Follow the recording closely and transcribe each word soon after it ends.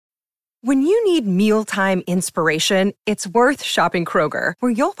When you need mealtime inspiration, it's worth shopping Kroger,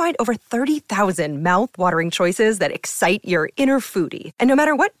 where you'll find over 30,000 mouth-watering choices that excite your inner foodie. And no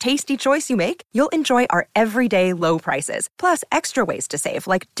matter what tasty choice you make, you'll enjoy our everyday low prices, plus extra ways to save,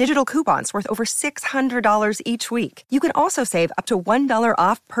 like digital coupons worth over $600 each week. You can also save up to $1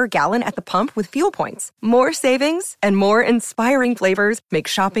 off per gallon at the pump with fuel points. More savings and more inspiring flavors make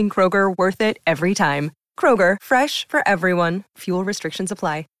shopping Kroger worth it every time. Kroger, fresh for everyone. Fuel restrictions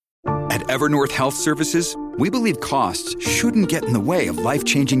apply. At Evernorth Health Services, we believe costs shouldn't get in the way of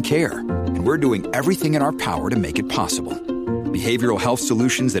life-changing care, and we're doing everything in our power to make it possible. Behavioral health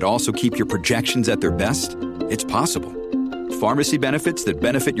solutions that also keep your projections at their best? It's possible. Pharmacy benefits that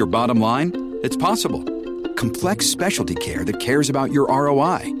benefit your bottom line? It's possible. Complex specialty care that cares about your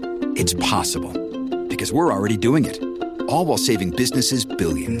ROI? It's possible. Because we're already doing it. All while saving businesses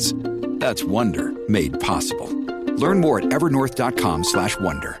billions. That's Wonder made possible. Learn more at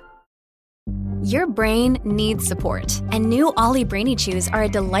evernorth.com/wonder. Your brain needs support, and new Ollie Brainy Chews are a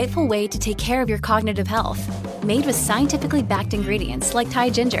delightful way to take care of your cognitive health. Made with scientifically backed ingredients like Thai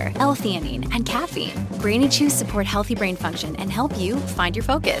ginger, L-theanine, and caffeine, Brainy Chews support healthy brain function and help you find your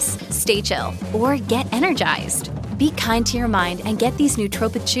focus, stay chill, or get energized. Be kind to your mind and get these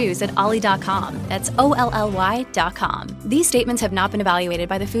nootropic chews at ollie.com. That's OLLY.com. These statements have not been evaluated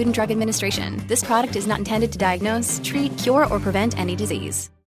by the Food and Drug Administration. This product is not intended to diagnose, treat, cure, or prevent any disease.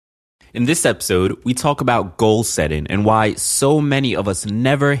 In this episode, we talk about goal setting and why so many of us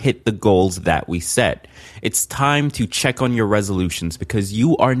never hit the goals that we set. It's time to check on your resolutions because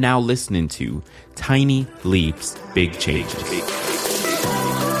you are now listening to Tiny Leaps, Big Changes.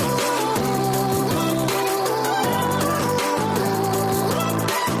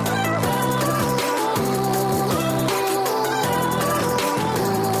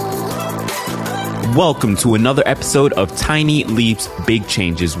 Welcome to another episode of Tiny Leaps, Big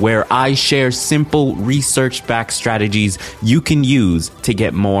Changes, where I share simple research-backed strategies you can use to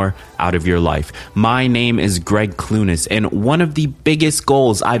get more out of your life. My name is Greg Clunis, and one of the biggest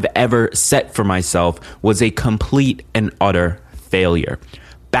goals I've ever set for myself was a complete and utter failure.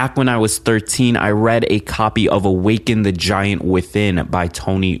 Back when I was 13, I read a copy of Awaken the Giant Within by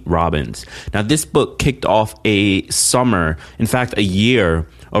Tony Robbins. Now, this book kicked off a summer, in fact, a year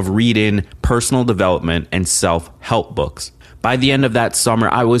of reading personal development and self-help books. By the end of that summer,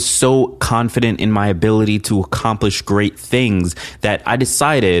 I was so confident in my ability to accomplish great things that I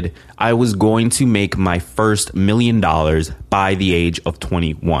decided I was going to make my first $1 million by the age of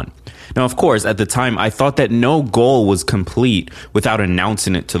 21. Now, of course, at the time, I thought that no goal was complete without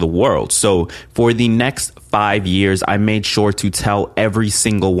announcing it to the world. So for the next 5 years, I made sure to tell every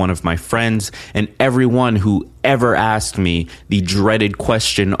single one of my friends and everyone who ever asked me the dreaded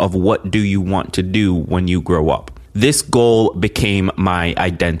question of what do you want to do when you grow up? This goal became my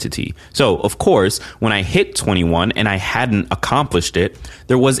identity. So, of course, when I hit 21 and I hadn't accomplished it,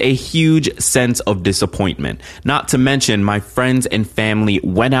 there was a huge sense of disappointment. Not to mention, my friends and family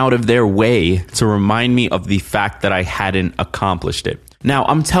went out of their way to remind me of the fact that I hadn't accomplished it. Now,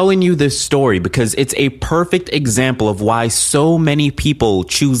 I'm telling you this story because it's a perfect example of why so many people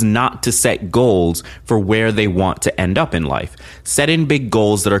choose not to set goals for where they want to end up in life. Setting big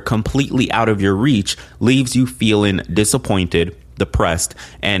goals that are completely out of your reach leaves you feeling disappointed, depressed,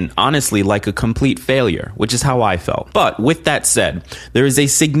 and honestly like a complete failure, which is how I felt. But with that said, there is a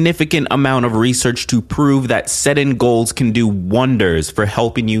significant amount of research to prove that setting goals can do wonders for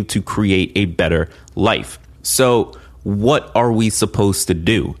helping you to create a better life. So, what are we supposed to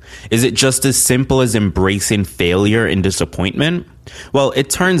do? Is it just as simple as embracing failure and disappointment? Well,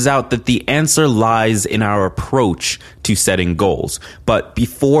 it turns out that the answer lies in our approach to setting goals. But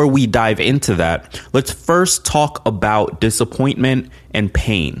before we dive into that, let's first talk about disappointment and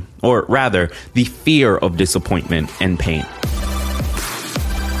pain, or rather, the fear of disappointment and pain.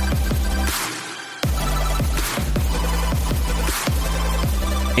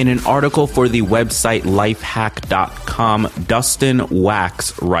 In an article for the website lifehack.com, Dustin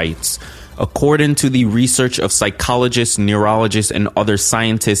Wax writes, according to the research of psychologists, neurologists, and other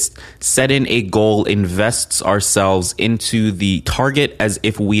scientists, setting a goal invests ourselves into the target as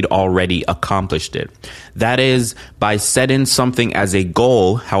if we'd already accomplished it. That is, by setting something as a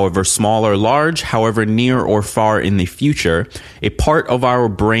goal, however small or large, however near or far in the future, a part of our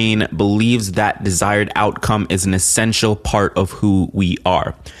brain believes that desired outcome is an essential part of who we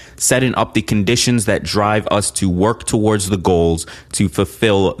are, setting up the conditions that drive us to work towards the goals to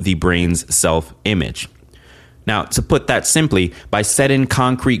fulfill the brain's self-image. Now, to put that simply, by setting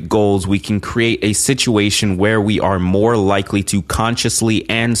concrete goals, we can create a situation where we are more likely to consciously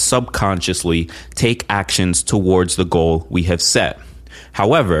and subconsciously take actions towards the goal we have set.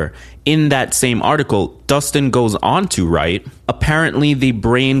 However, in that same article, Dustin goes on to write, apparently the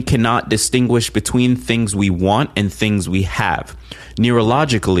brain cannot distinguish between things we want and things we have.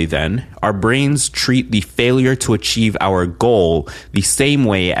 Neurologically then, our brains treat the failure to achieve our goal the same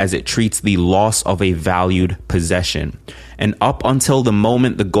way as it treats the loss of a valued possession. And up until the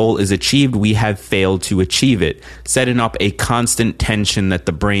moment the goal is achieved, we have failed to achieve it, setting up a constant tension that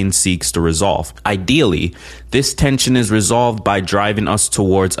the brain seeks to resolve. Ideally, this tension is resolved by driving us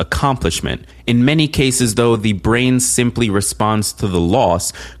towards accomplishment. In many cases, though, the brain simply responds to the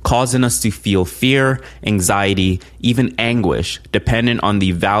loss, causing us to feel fear, anxiety, even anguish, dependent on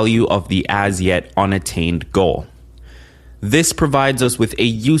the value of the as yet unattained goal. This provides us with a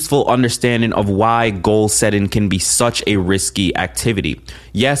useful understanding of why goal setting can be such a risky activity.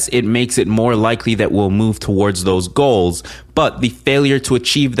 Yes, it makes it more likely that we'll move towards those goals, but the failure to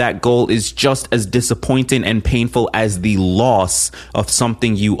achieve that goal is just as disappointing and painful as the loss of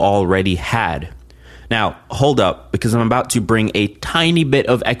something you already had. Now, hold up, because I'm about to bring a tiny bit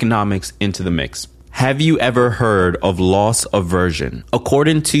of economics into the mix. Have you ever heard of loss aversion?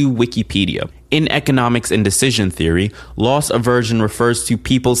 According to Wikipedia, in economics and decision theory, loss aversion refers to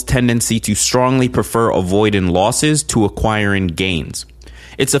people's tendency to strongly prefer avoiding losses to acquiring gains.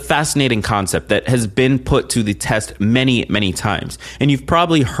 It's a fascinating concept that has been put to the test many, many times. And you've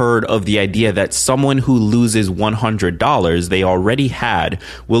probably heard of the idea that someone who loses $100 they already had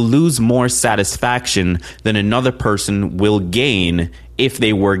will lose more satisfaction than another person will gain if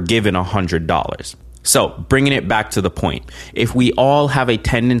they were given $100. So, bringing it back to the point, if we all have a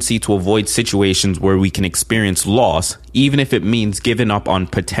tendency to avoid situations where we can experience loss, even if it means giving up on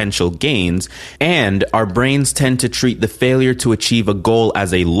potential gains, and our brains tend to treat the failure to achieve a goal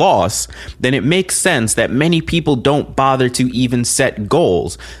as a loss, then it makes sense that many people don't bother to even set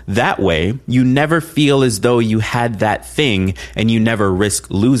goals. That way, you never feel as though you had that thing and you never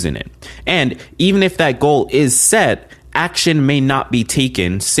risk losing it. And even if that goal is set, action may not be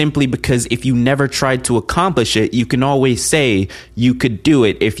taken simply because if you never tried to accomplish it, you can always say you could do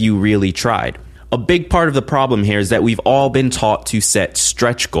it if you really tried. A big part of the problem here is that we've all been taught to set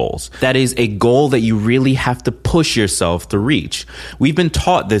stretch goals. That is a goal that you really have to push yourself to reach. We've been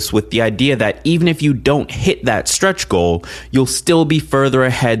taught this with the idea that even if you don't hit that stretch goal, you'll still be further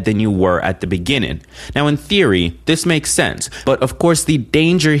ahead than you were at the beginning. Now, in theory, this makes sense. But of course, the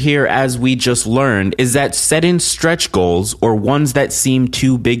danger here, as we just learned, is that setting stretch goals, or ones that seem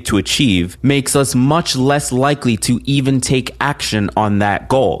too big to achieve, makes us much less likely to even take action on that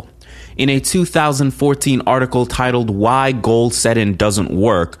goal. In a 2014 article titled Why Goal Setting Doesn't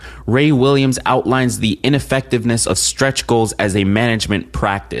Work, Ray Williams outlines the ineffectiveness of stretch goals as a management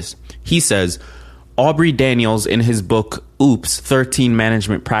practice. He says, Aubrey Daniels, in his book, Oops, 13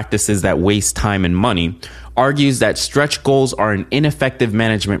 Management Practices That Waste Time and Money, argues that stretch goals are an ineffective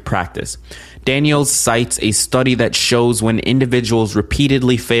management practice. Daniels cites a study that shows when individuals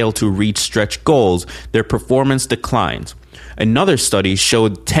repeatedly fail to reach stretch goals, their performance declines. Another study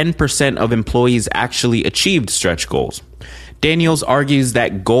showed 10% of employees actually achieved stretch goals. Daniels argues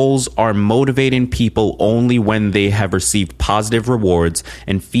that goals are motivating people only when they have received positive rewards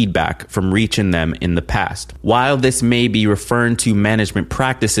and feedback from reaching them in the past. While this may be referring to management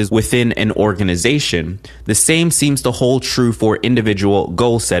practices within an organization, the same seems to hold true for individual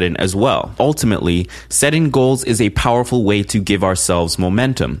goal setting as well. Ultimately, setting goals is a powerful way to give ourselves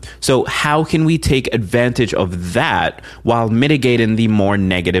momentum. So how can we take advantage of that while mitigating the more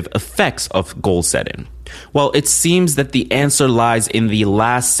negative effects of goal setting? Well, it seems that the answer lies in the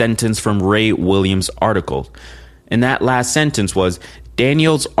last sentence from Ray Williams' article. And that last sentence was,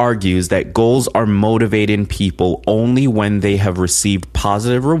 Daniels argues that goals are motivating people only when they have received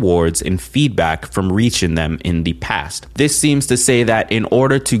positive rewards and feedback from reaching them in the past. This seems to say that in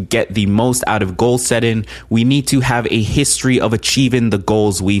order to get the most out of goal setting, we need to have a history of achieving the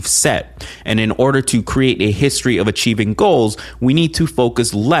goals we've set. And in order to create a history of achieving goals, we need to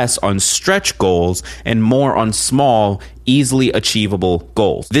focus less on stretch goals and more on small, easily achievable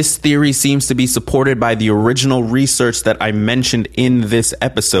goals. This theory seems to be supported by the original research that I mentioned in this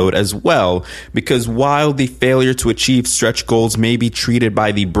episode as well, because while the failure to achieve stretch goals may be treated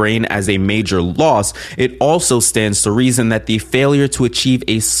by the brain as a major loss, it also stands to reason that the failure to achieve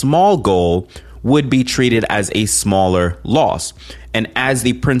a small goal would be treated as a smaller loss. And as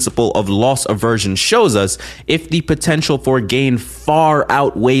the principle of loss aversion shows us, if the potential for gain far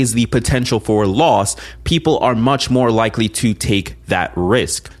outweighs the potential for loss, people are much more likely to take that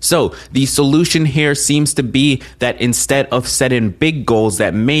risk. So the solution here seems to be that instead of setting big goals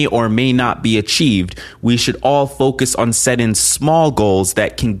that may or may not be achieved, we should all focus on setting small goals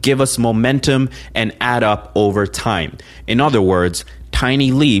that can give us momentum and add up over time. In other words,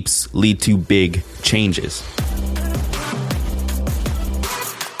 tiny leaps lead to big changes.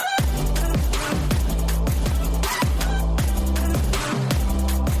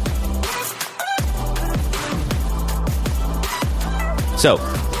 So,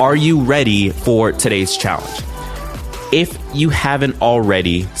 are you ready for today's challenge? If you haven't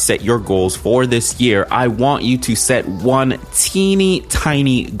already set your goals for this year, I want you to set one teeny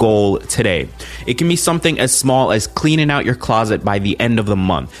tiny goal today. It can be something as small as cleaning out your closet by the end of the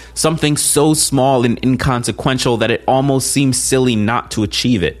month. Something so small and inconsequential that it almost seems silly not to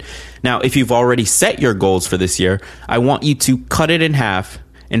achieve it. Now, if you've already set your goals for this year, I want you to cut it in half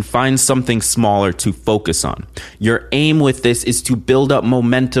and find something smaller to focus on. Your aim with this is to build up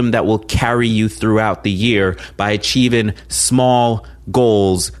momentum that will carry you throughout the year by achieving small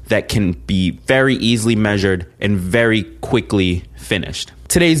goals that can be very easily measured and very quickly finished.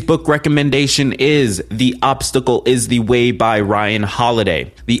 Today's book recommendation is The Obstacle is the Way by Ryan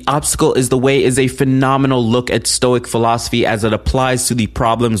Holiday. The Obstacle is the Way is a phenomenal look at Stoic philosophy as it applies to the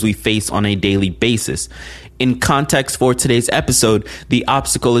problems we face on a daily basis. In context for today's episode, The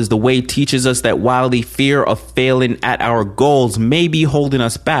Obstacle is the Way teaches us that while the fear of failing at our goals may be holding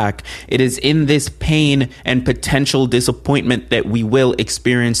us back, it is in this pain and potential disappointment that we will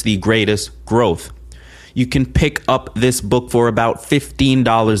experience the greatest growth. You can pick up this book for about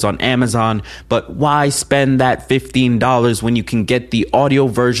 $15 on Amazon, but why spend that $15 when you can get the audio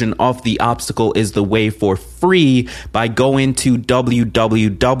version of The Obstacle is the Way for free by going to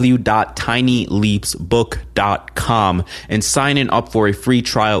www.tinyleapsbook.com and signing up for a free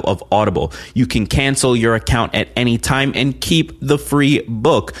trial of Audible. You can cancel your account at any time and keep the free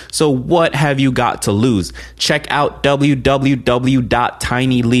book. So what have you got to lose? Check out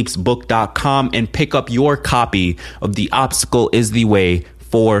www.tinyleapsbook.com and pick up your copy of The Obstacle is the Way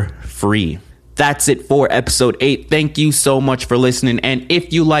for free. That's it for episode 8. Thank you so much for listening. And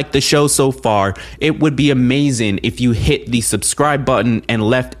if you like the show so far, it would be amazing if you hit the subscribe button and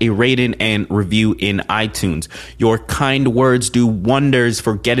left a rating and review in iTunes. Your kind words do wonders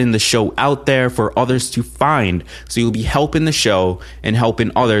for getting the show out there for others to find. So you'll be helping the show and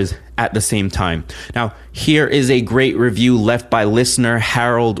helping others at the same time. Now, here is a great review left by listener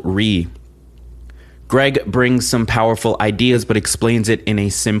Harold Ree. Greg brings some powerful ideas, but explains it in a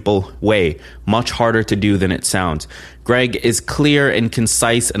simple way, much harder to do than it sounds. Greg is clear and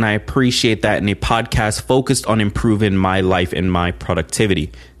concise, and I appreciate that in a podcast focused on improving my life and my productivity.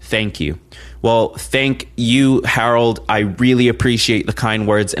 Thank you. Well, thank you, Harold. I really appreciate the kind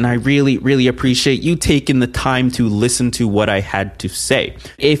words, and I really, really appreciate you taking the time to listen to what I had to say.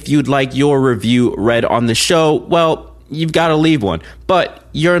 If you'd like your review read on the show, well, you've got to leave one, but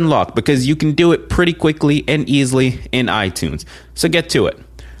you're in luck because you can do it pretty quickly and easily in iTunes. So get to it.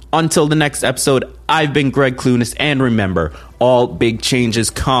 Until the next episode, I've been Greg Clunas, and remember, all big changes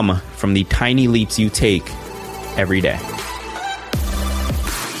come from the tiny leaps you take every day.